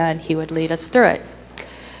leader, and he would lead us through it.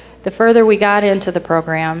 The further we got into the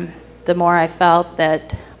program, the more I felt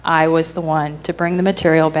that I was the one to bring the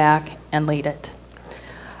material back and lead it.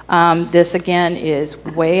 This, again, is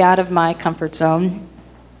way out of my comfort zone.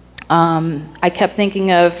 I kept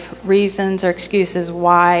thinking of reasons or excuses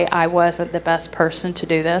why I wasn't the best person to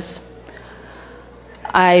do this.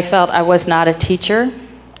 I felt I was not a teacher.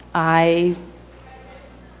 I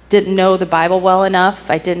didn't know the Bible well enough.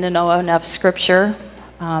 I didn't know enough scripture.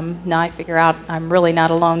 Now I figure out I'm really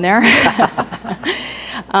not alone there.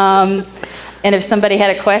 And if somebody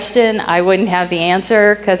had a question, I wouldn't have the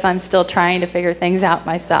answer because I'm still trying to figure things out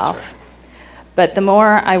myself. But the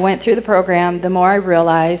more I went through the program, the more I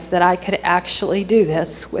realized that I could actually do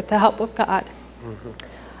this with the help of God.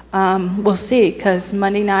 We'll see, because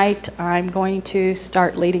Monday night I'm going to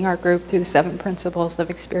start leading our group through the 7 principles of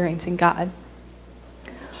experiencing God.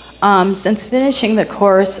 Since finishing the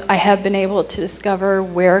course, I have been able to discover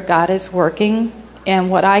where God is working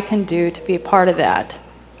and what I can do to be a part of that.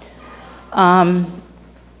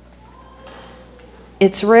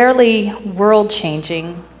 It's rarely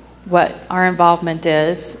world-changing what our involvement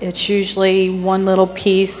is. It's usually one little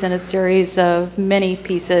piece in a series of many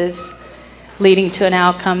pieces leading to an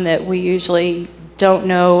outcome that we usually don't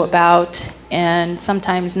know about, and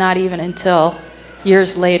sometimes not even until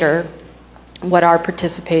years later what our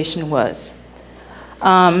participation was.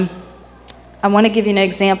 I want to give you an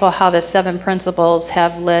example how the 7 principles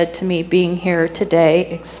have led to me being here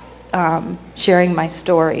today, sharing my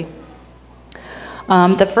story.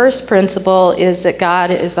 The first principle is that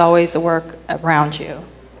God is always at work around you.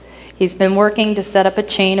 He's been working to set up a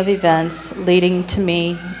chain of events leading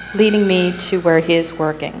me to where He is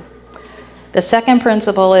working. The second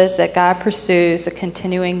principle is that God pursues a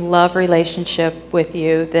continuing love relationship with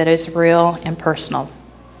you that is real and personal.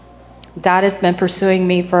 God has been pursuing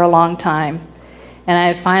me for a long time, and I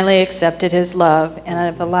have finally accepted His love, and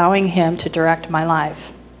I'm allowing Him to direct my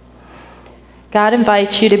life. God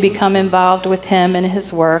invites you to become involved with Him in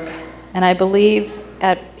His work, and I believe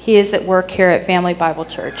He is at work here at Family Bible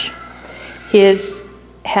Church. He has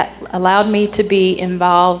allowed me to be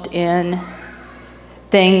involved in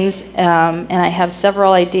things, and I have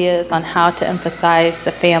several ideas on how to emphasize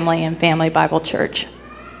the family in Family Bible Church.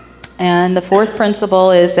 And the fourth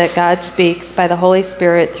principle is that God speaks by the Holy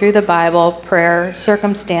Spirit through the Bible, prayer,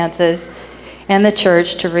 circumstances, and the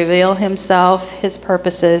church to reveal Himself, His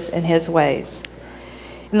purposes, and His ways.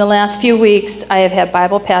 In the last few weeks, I have had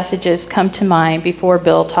Bible passages come to mind before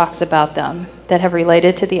Bill talks about them that have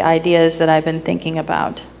related to the ideas that I've been thinking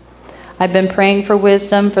about. I've been praying for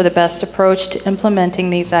wisdom for the best approach to implementing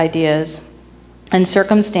these ideas, and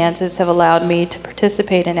circumstances have allowed me to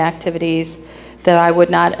participate in activities that I would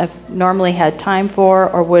not have normally had time for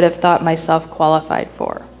or would have thought myself qualified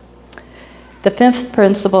for. The fifth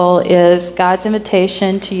principle is God's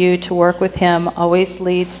invitation to you to work with Him always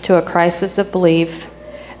leads to a crisis of belief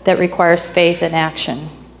that requires faith and action.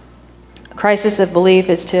 A crisis of belief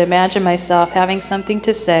is to imagine myself having something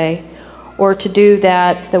to say or to do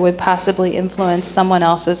that would possibly influence someone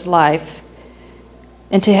else's life,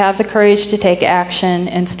 and to have the courage to take action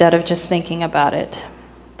instead of just thinking about it.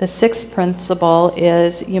 The sixth principle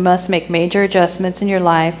is you must make major adjustments in your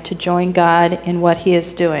life to join God in what He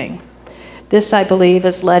is doing. This, I believe,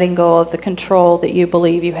 is letting go of the control that you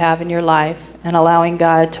believe you have in your life and allowing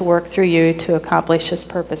God to work through you to accomplish His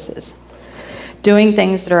purposes. Doing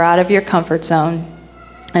things that are out of your comfort zone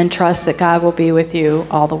and trust that God will be with you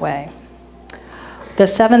all the way. The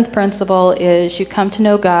seventh principle is you come to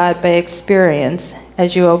know God by experience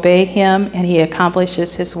as you obey Him and He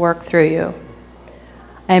accomplishes His work through you.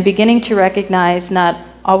 I am beginning to recognize, not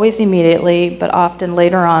always immediately, but often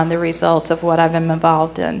later on, the results of what I've been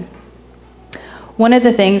involved in. One of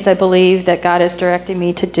the things I believe that God is directing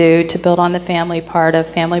me to do to build on the family part of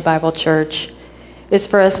Family Bible Church is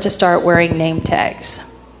for us to start wearing name tags.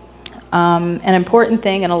 An important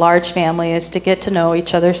thing in a large family is to get to know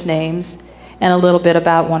each other's names and a little bit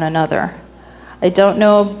about one another. I don't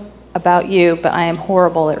know about you, but I am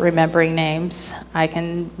horrible at remembering names. I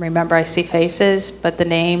can remember I see faces, but the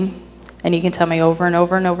name, and you can tell me over and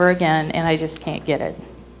over and over again, and I just can't get it.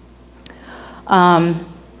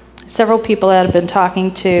 Several people that I've been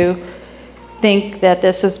talking to think that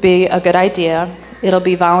this would be a good idea. It'll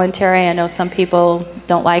be voluntary. I know some people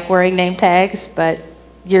don't like wearing name tags, but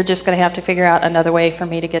you're just going to have to figure out another way for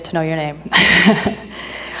me to get to know your name.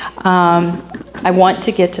 I want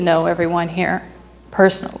to get to know everyone here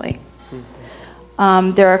personally.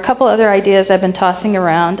 There are a couple other ideas I've been tossing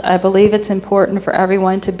around. I believe it's important for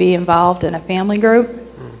everyone to be involved in a family group.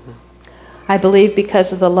 I believe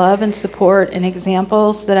because of the love and support and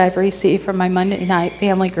examples that I've received from my Monday night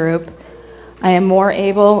family group, I am more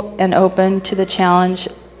able and open to the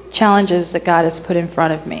challenges that God has put in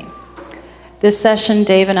front of me. This session,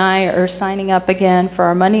 Dave and I are signing up again for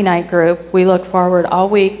our Monday night group. We look forward all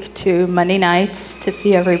week to Monday nights to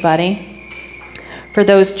see everybody. For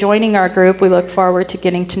those joining our group, we look forward to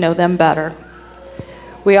getting to know them better.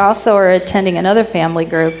 We also are attending another family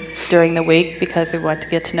group during the week because we want to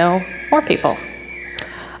get to know more people.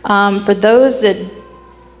 For those that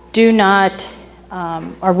do not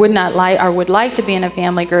or would like to be in a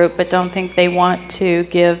family group but don't think they want to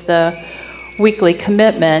give the weekly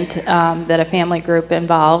commitment that a family group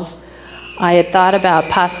involves, I had thought about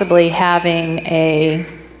possibly having a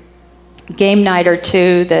game night or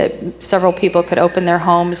two that several people could open their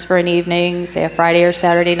homes for an evening, say a Friday or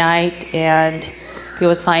Saturday night, and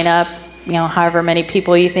people sign up, however many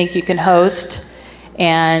people you think you can host,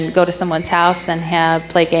 and go to someone's house and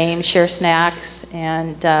play games, share snacks,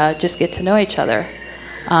 and just get to know each other.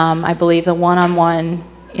 I believe the one-on-one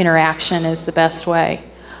interaction is the best way.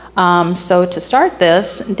 So to start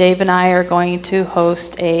this, Dave and I are going to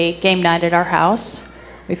host a game night at our house.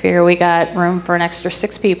 We figure we got room for an extra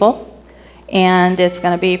 6 people. And it's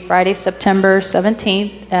going to be Friday, September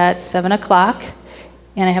 17th at 7 o'clock.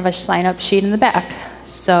 And I have a sign-up sheet in the back.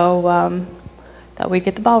 So that we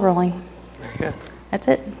get the ball rolling. Very good. That's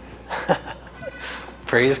it.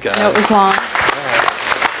 Praise God. I know it was long.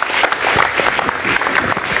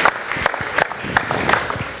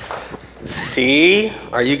 See?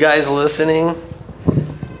 Are you guys listening?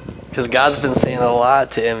 Because God's been saying a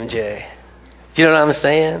lot to MJ. You know what I'm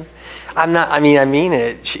saying? I mean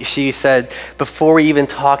it. She said, before we even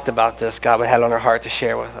talked about this, God had it on her heart to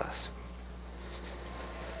share with us.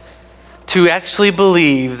 To actually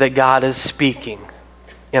believe that God is speaking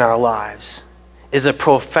in our lives is a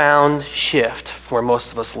profound shift from where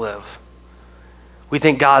most of us live. We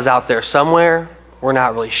think God's out there somewhere. We're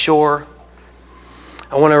not really sure.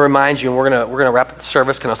 I want to remind you, and we're gonna wrap up the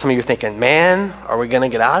service, because some of you are thinking, man, are we going to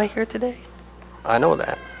get out of here today? I know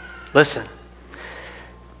that. Listen.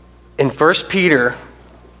 In 1 Peter,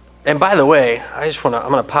 and by the way, I'm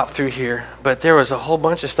going to pop through here, but there was a whole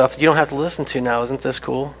bunch of stuff that you don't have to listen to now. Isn't this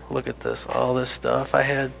cool? Look at this, all this stuff I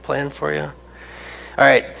had planned for you. All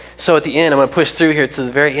right, so at the end, I'm going to push through here to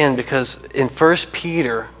the very end, because in 1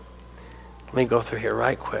 Peter, let me go through here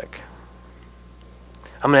right quick.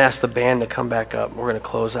 I'm going to ask the band to come back up. We're going to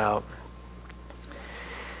close out.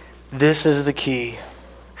 This is the key.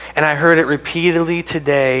 And I heard it repeatedly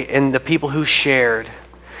today in the people who shared.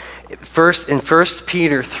 First, in 1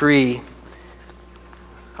 Peter 3,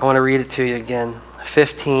 I want to read it to you again,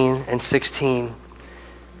 15 and 16.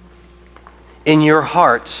 In your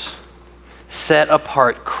hearts, set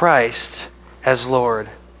apart Christ as Lord.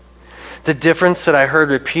 The difference that I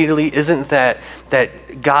heard repeatedly isn't that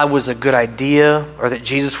God was a good idea or that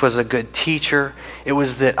Jesus was a good teacher. It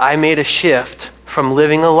was that I made a shift from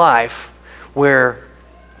living a life where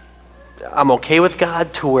I'm okay with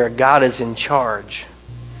God to where God is in charge.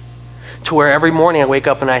 To where every morning I wake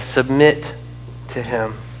up and I submit to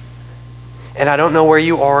Him. And I don't know where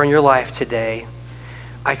you are in your life today.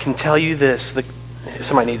 I can tell you this.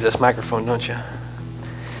 Somebody needs this microphone, don't you?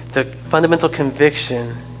 The fundamental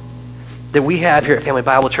conviction that we have here at Family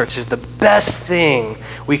Bible Church is the best thing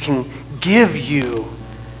we can give you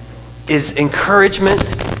is encouragement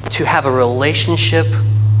to have a relationship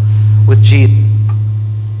with Jesus.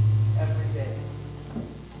 Every day.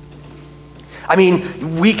 I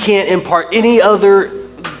mean, we can't impart any other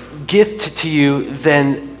gift to you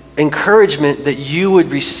than encouragement that you would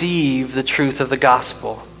receive the truth of the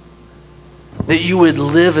gospel. That you would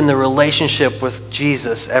live in the relationship with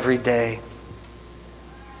Jesus every day.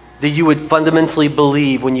 That you would fundamentally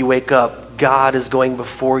believe when you wake up, God is going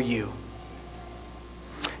before you.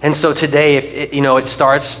 And so today, it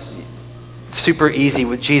starts super easy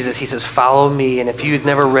with Jesus. He says, follow me. And if you've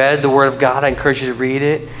never read the Word of God, I encourage you to read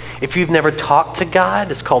it. If you've never talked to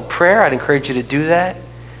God, it's called prayer. I'd encourage you to do that.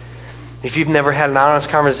 If you've never had an honest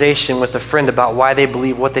conversation with a friend about why they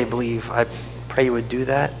believe what they believe, I pray you would do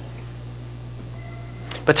that.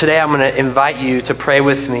 But today I'm going to invite you to pray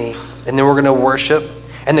with me, and then we're going to worship.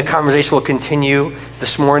 And the conversation will continue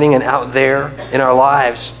this morning and out there in our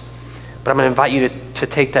lives. But I'm going to invite you to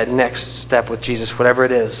take that next step with Jesus, whatever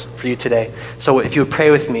it is for you today. So if you would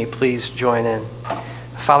pray with me, please join in.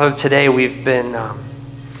 Father, today we've been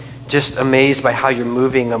just amazed by how you're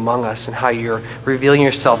moving among us and how you're revealing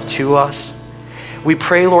yourself to us. We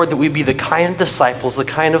pray, Lord, that we be the kind of disciples, the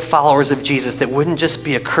kind of followers of Jesus that wouldn't just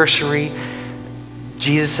be a cursory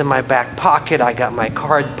Jesus in my back pocket, I got my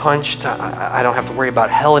card punched, I don't have to worry about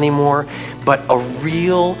hell anymore, but a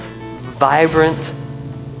real, vibrant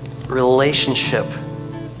relationship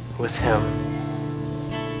with Him.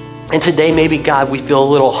 And today, maybe, God, we feel a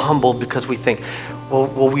little humbled because we think,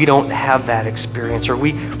 well, we don't have that experience, or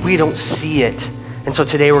we don't see it. And so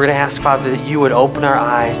today we're going to ask, Father, that you would open our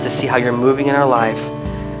eyes to see how you're moving in our life,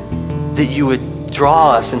 that you would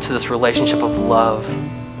draw us into this relationship of love.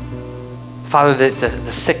 Father, that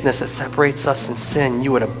the sickness that separates us in sin,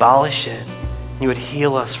 you would abolish it. You would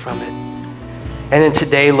heal us from it. And then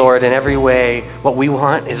today, Lord, in every way, what we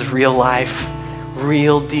want is real life,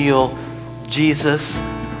 real deal. Jesus,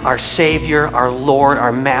 our Savior, our Lord,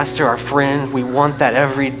 our Master, our friend. We want that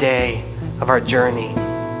every day of our journey.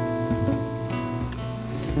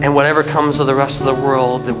 And whatever comes of the rest of the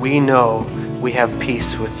world, that we know we have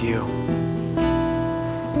peace with you.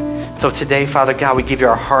 So today, Father God, we give you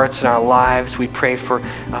our hearts and our lives. We pray for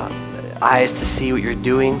eyes to see what you're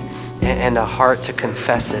doing and a heart to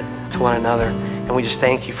confess it to one another. And we just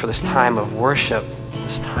thank you for this time of worship,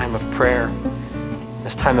 this time of prayer,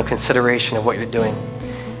 this time of consideration of what you're doing.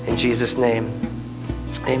 In Jesus' name,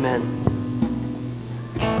 amen.